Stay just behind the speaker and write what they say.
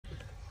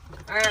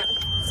Alright,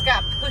 it's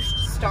got push to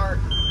start.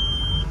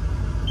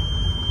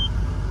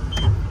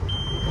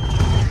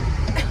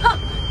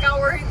 Got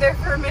worried there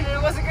for a minute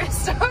it wasn't gonna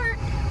start.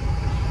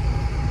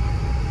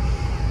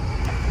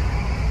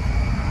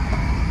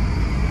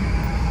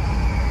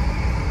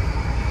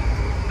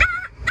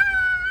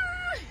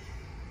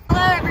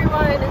 Hello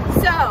everyone.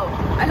 So,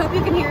 I hope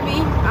you can hear me.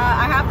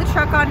 I have the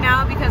truck on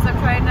now because I'm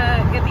trying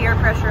to get the air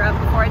pressure up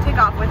before I take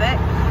off with it.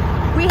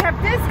 We have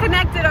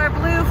disconnected our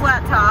blue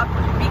flat top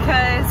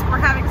because we're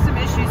having some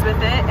issues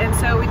with it, and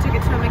so we took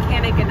it to a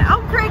mechanic in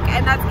Elk Creek,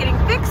 and that's getting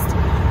fixed.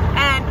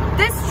 And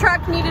this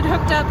truck needed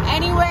hooked up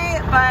anyway,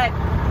 but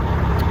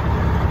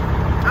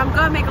I'm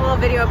gonna make a little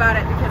video about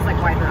it because, like,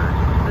 why not?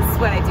 This is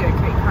what I do, I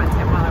create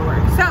content while I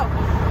work. So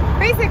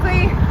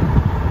basically,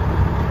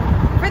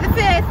 for the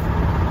fifth,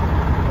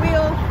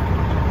 we'll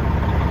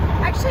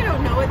actually, I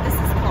don't know what this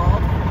is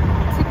called,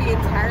 to be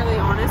entirely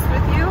honest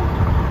with you.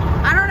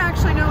 I don't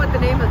actually know what the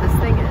name of this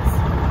thing is.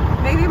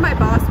 Maybe my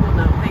boss will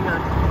know. Hang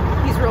on.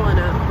 He's rolling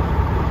up.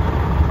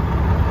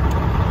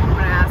 I'm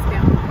gonna ask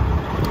him.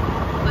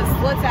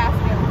 Let's ask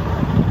him.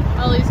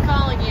 Oh, he's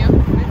calling you.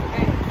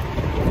 Okay.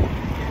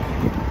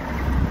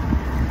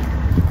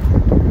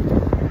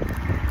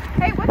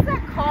 Hey, what's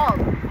that called?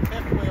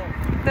 Fifth wheel.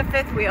 The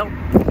fifth wheel.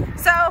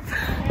 So,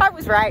 I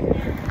was right.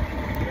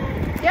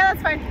 Yeah,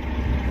 that's fine.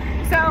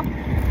 So,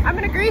 I'm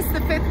gonna grease the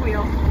fifth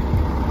wheel.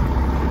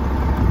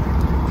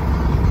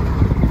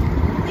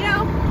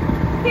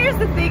 Here's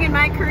the thing in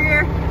my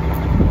career.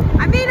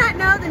 I may not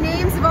know the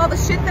names of all the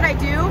shit that I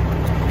do,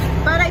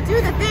 but I do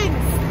the things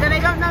that I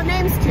don't know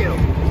names to.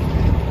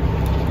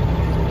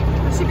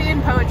 It should be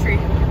in poetry.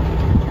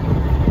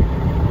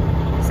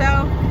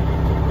 So,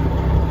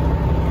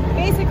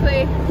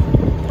 basically,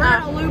 we're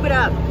gonna lube it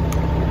up.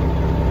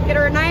 Get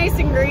her nice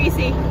and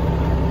greasy.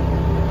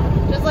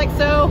 Just like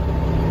so.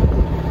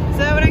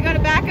 So when I go to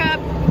back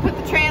up, put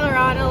the trailer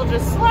on, it'll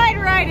just slide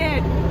right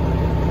in.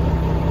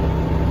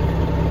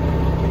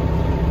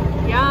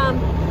 Yum.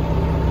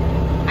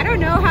 I don't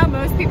know how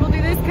most people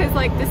do this because,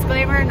 like,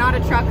 disclaimer, not a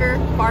trucker,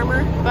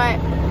 farmer, but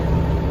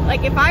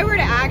like if I were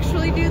to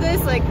actually do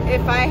this, like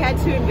if I had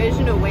to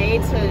envision a way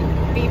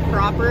to be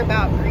proper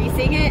about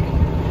greasing it,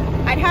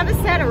 I'd have a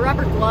set of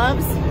rubber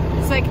gloves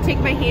so I could take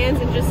my hands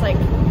and just like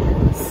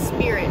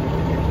smear it.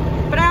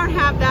 But I don't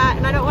have that,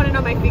 and I don't want it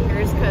on my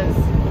fingers because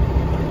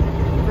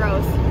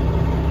gross.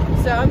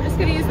 So I'm just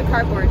gonna use the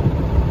cardboard.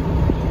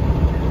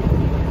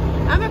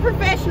 I'm a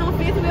professional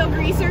fifth wheel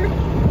greaser.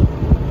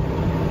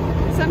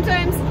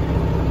 Sometimes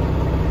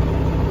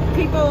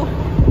people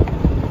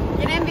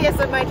get envious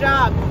of my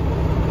job.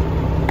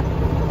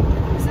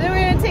 So then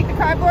we're gonna take the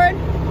cardboard,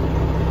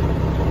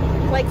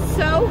 like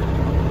so.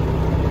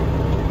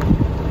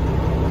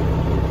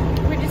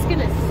 We're just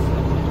gonna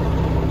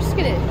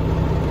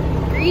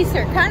grease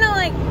her, kind of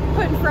like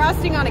putting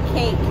frosting on a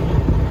cake.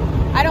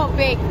 I don't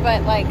bake,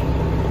 but like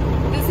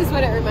this is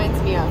what it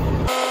reminds me of.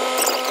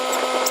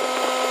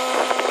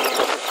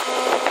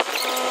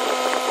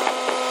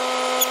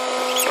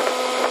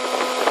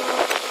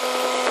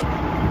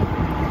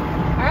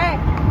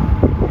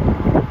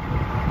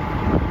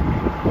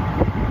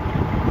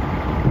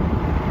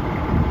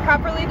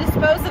 Properly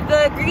dispose of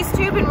the grease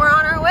tube and we're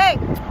on our way.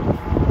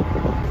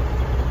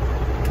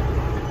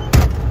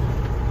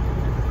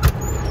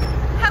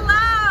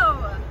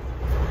 Hello!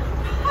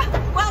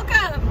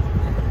 Welcome!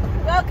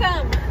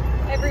 Welcome,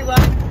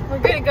 everyone. We're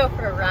gonna go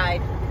for a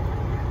ride.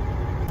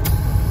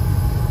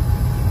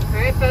 All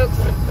right, folks.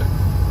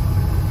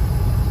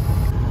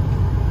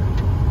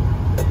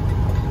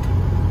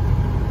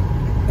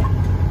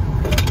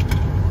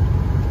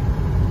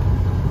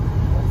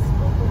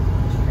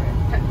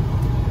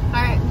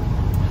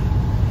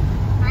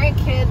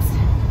 Kids,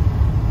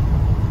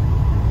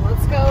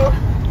 let's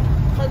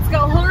go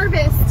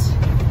harvest.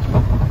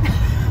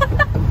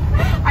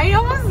 I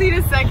almost need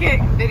a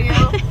second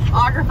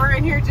videographer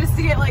in here just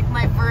to get like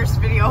my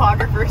first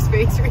videographer's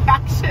face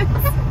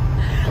reactions.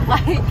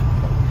 Like,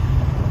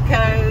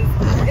 cause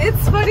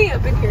it's funny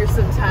up in here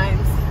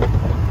sometimes.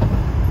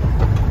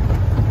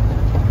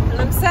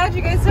 And I'm sad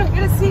you guys don't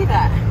get to see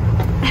that.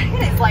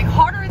 It's like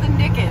harder than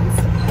Dickens.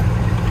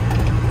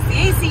 The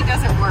AC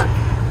doesn't work.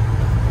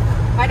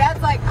 My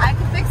dad's like, I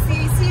can fix the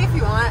AC if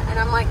you want. And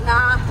I'm like,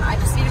 nah, I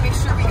just need to make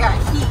sure we got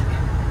heat.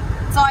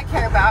 That's all I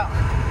care about.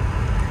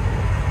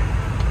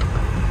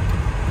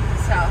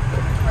 So,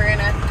 we're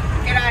gonna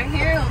get out of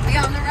here. We'll be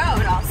on the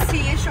road. I'll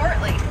see you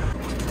shortly.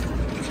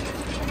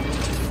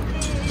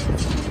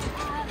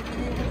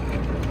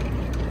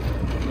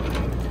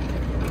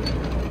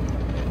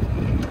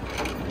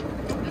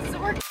 This is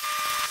work.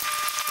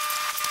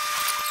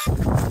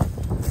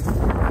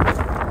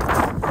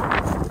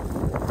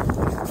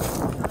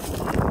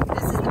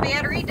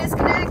 Battery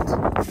disconnect.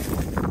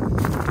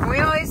 We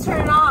always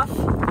turn it off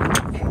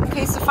in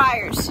case of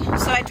fires.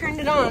 So I turned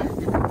it on.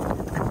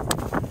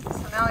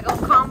 So now the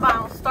old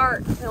combine will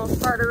start. It'll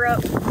start her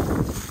up.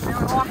 Now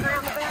we walk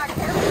around the back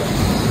here.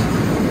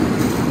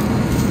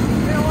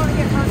 We don't want to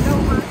get run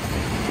over.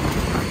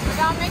 We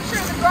gotta make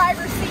sure the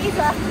driver sees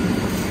us.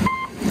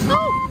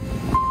 Oh!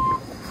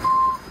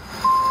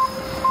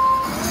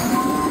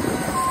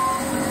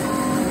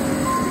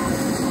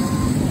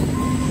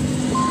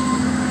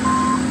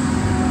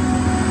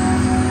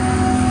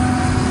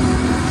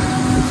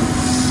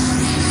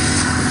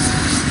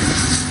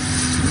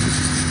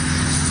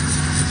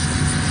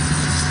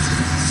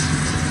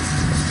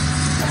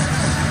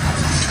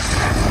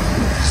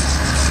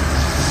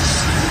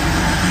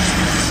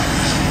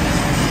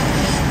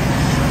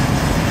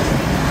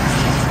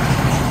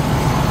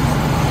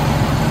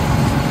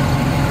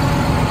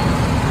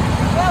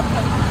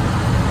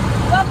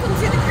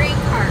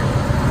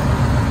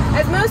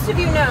 of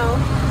you know,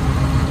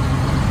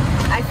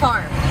 I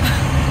farm.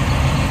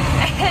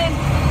 And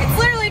it's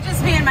literally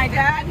just me and my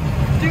dad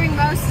during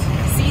most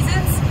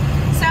seasons.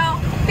 So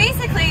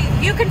basically,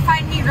 you can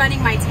find me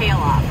running my tail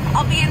off.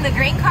 I'll be in the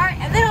grain cart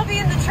and then I'll be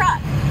in the truck.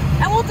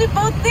 And we'll do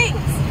both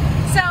things.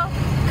 So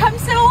come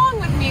sit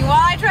along with me while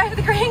I drive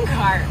the grain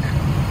cart.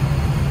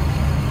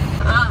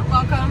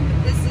 Welcome.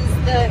 This is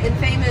the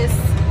infamous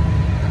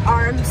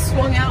arm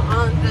swung out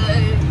on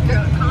the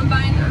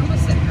combine. I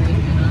almost said grain.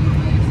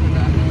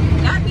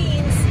 That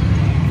means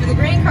for the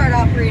grain cart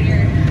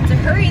operator to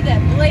hurry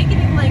that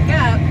blankety blank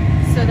up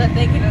so that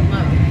they can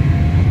unload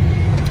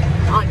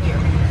on you,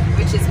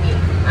 which is me.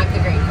 I'm the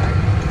grain cart.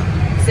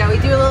 So we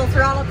do a little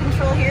throttle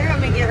control here. I'm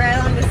gonna get right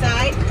on the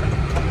side,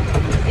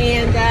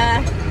 and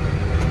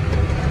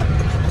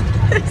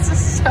this is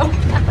so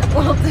bad.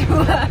 We'll do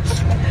a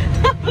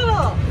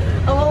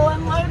little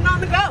unloading on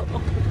the go.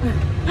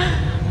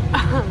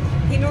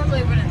 He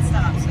normally wouldn't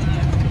stop, so I'm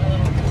a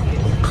little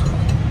confused.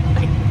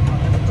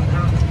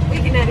 We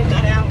can edit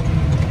that out.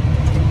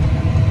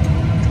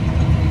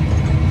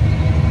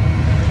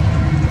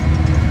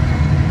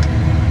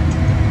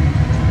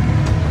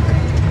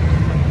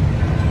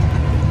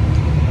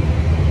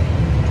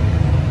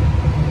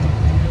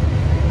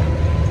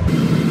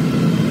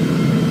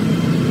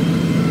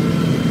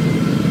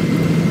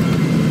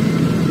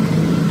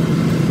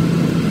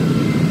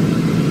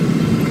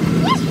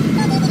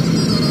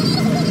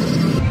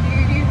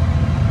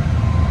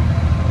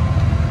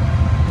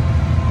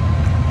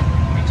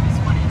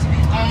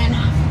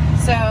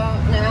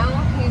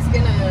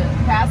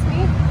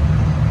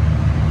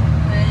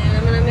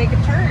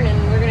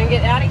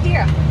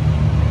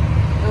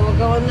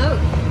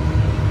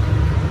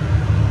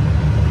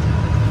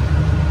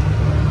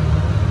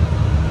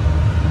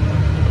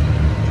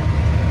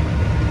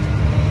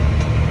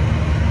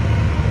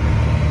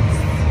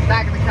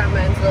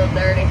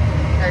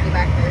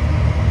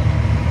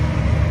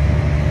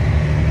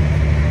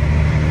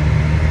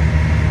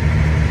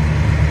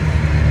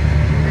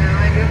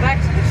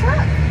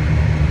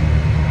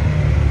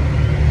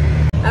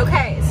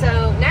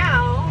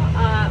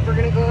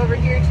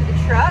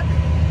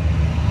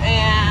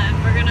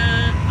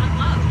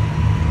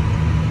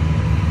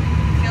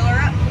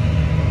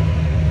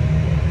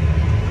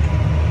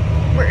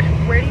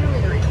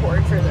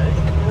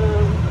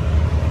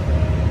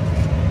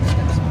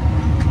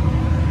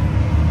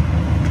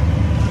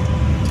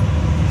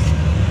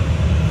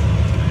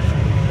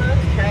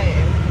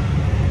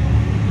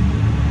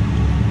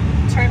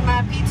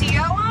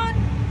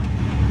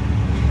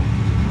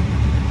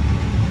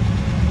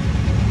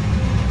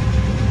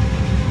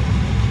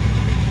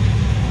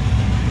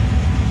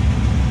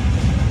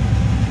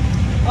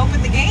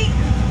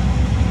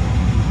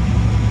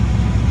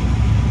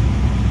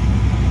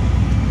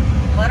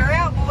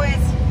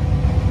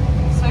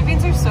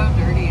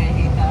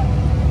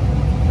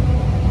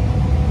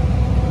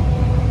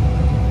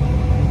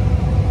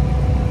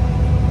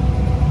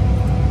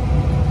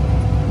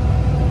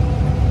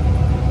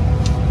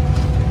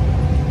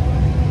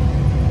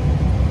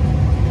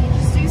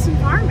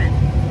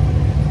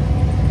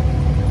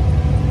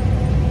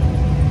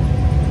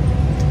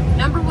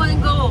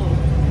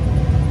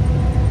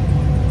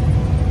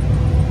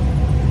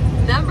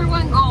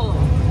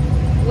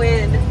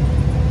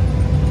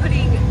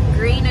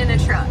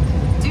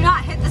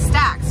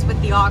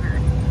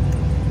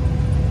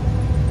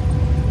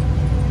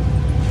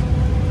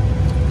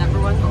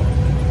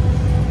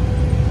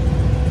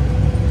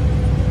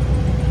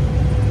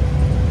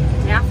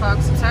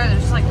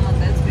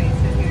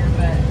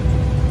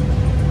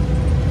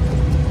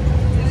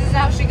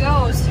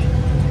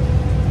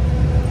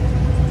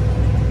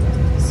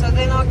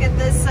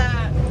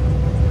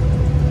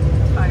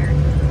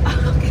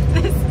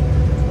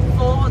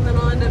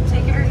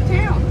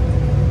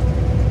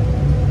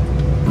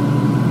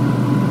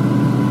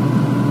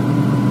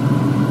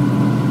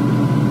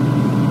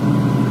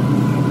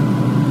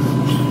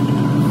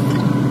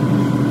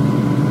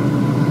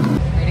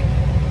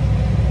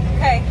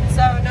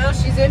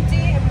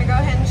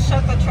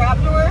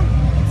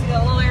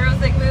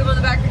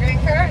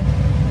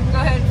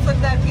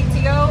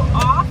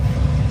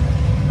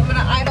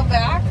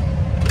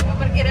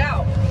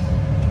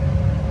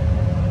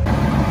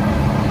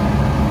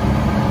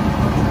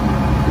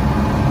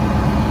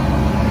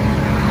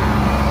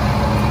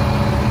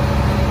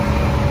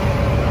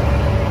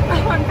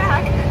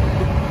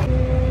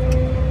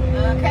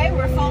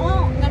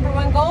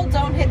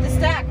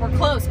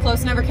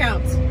 Close never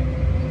counts.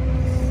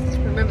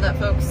 Remember that,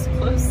 folks.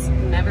 Close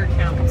never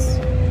counts.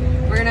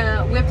 We're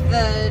gonna whip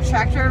the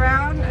tractor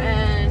around,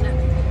 and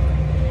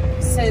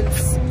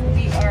since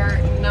we are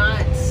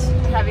not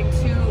having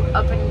two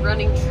up and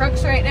running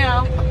trucks right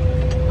now,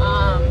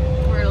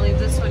 we're gonna leave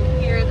this one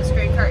here, this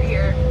grain cart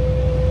here,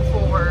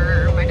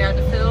 for my dad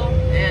to fill,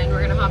 and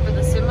we're gonna hop in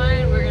the semi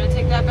and we're gonna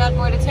take that bad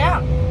boy to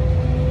town.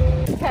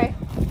 Okay.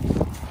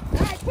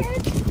 Alright,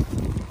 kids.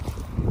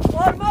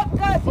 Load them up, go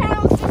to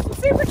town. Let's do some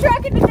super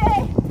trucking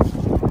today.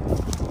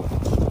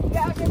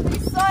 Gotta get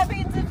these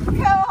soybeans in the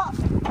co-op.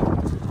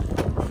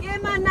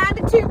 Get my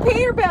to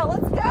Peterbilt.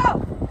 Let's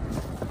go.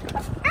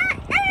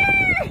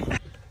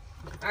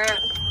 All right,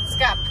 just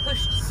got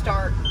push to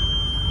start.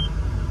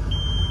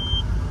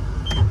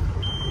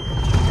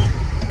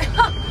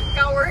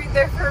 Got worried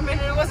there for a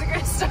minute it wasn't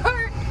gonna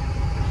start.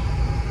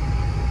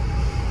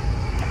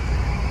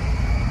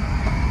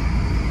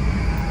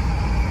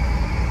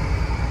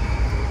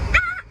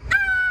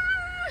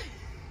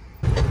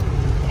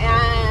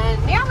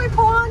 And now we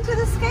pull on to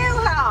the scale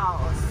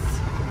house.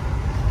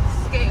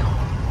 Scale.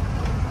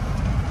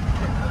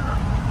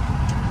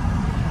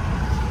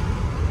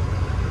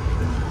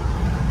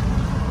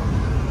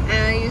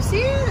 And you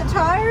see the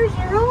tires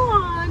are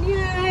on,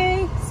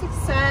 yay,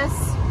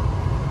 success.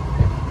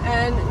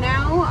 And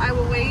now I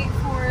will wait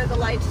for the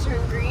light to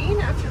turn green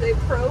after they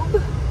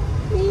probe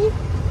me.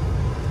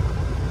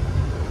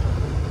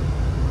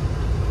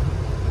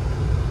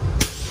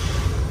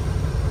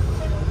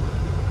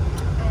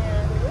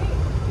 And wait.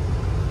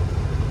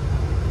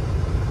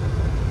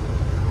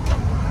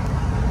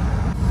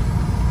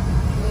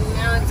 And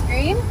now it's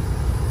green.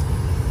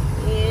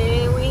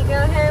 And we go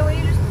ahead,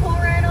 we just pull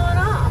right on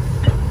off.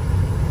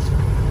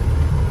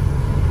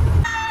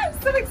 I'm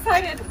so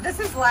excited. This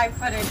is live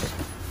footage.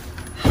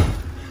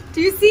 Do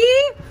you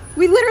see?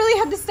 We literally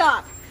had to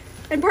stop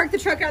and park the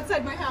truck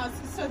outside my house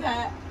so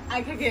that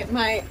I could get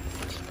my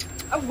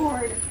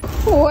award.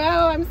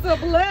 Wow, I'm so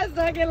blessed.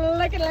 I get a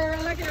lucky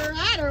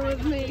rider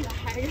with me.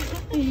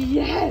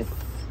 Yes.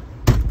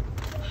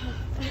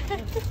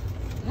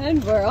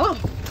 And we're off.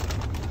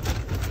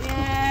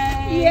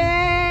 Yay.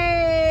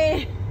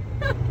 Yay.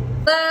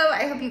 Hello,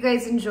 I hope you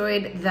guys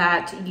enjoyed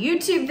that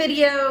YouTube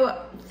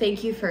video.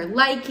 Thank you for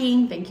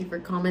liking, thank you for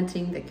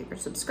commenting, thank you for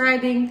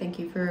subscribing, thank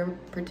you for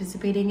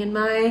participating in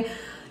my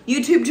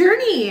YouTube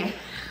journey.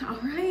 All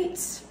right,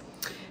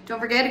 don't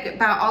forget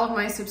about all of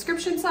my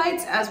subscription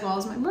sites as well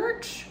as my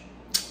merch.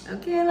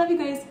 Okay, I love you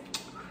guys.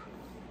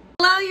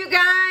 Hello, you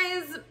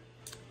guys.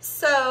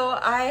 So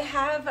I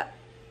have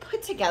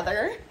put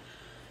together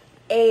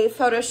a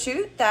photo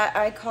shoot that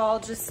I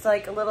call just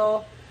like a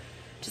little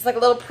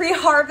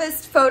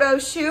pre-harvest photo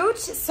shoot.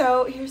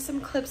 So here's some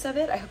clips of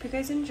it. I hope you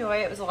guys enjoy.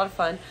 It was a lot of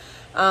fun.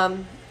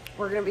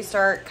 We're gonna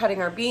start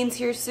cutting our beans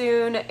here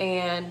soon,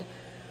 and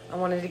I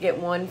wanted to get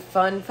one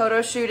fun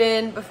photo shoot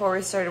in before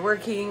we started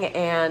working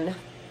and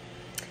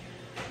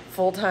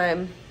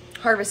full-time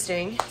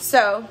harvesting.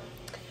 So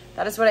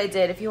that is what I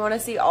did. If you want to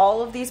see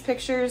all of these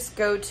pictures,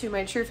 go to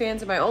my True Fanz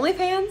and my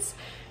OnlyFans.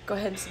 Go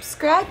ahead and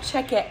subscribe,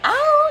 check it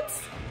out.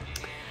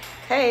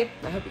 Okay,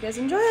 I hope you guys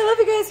enjoy. I love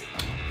you guys.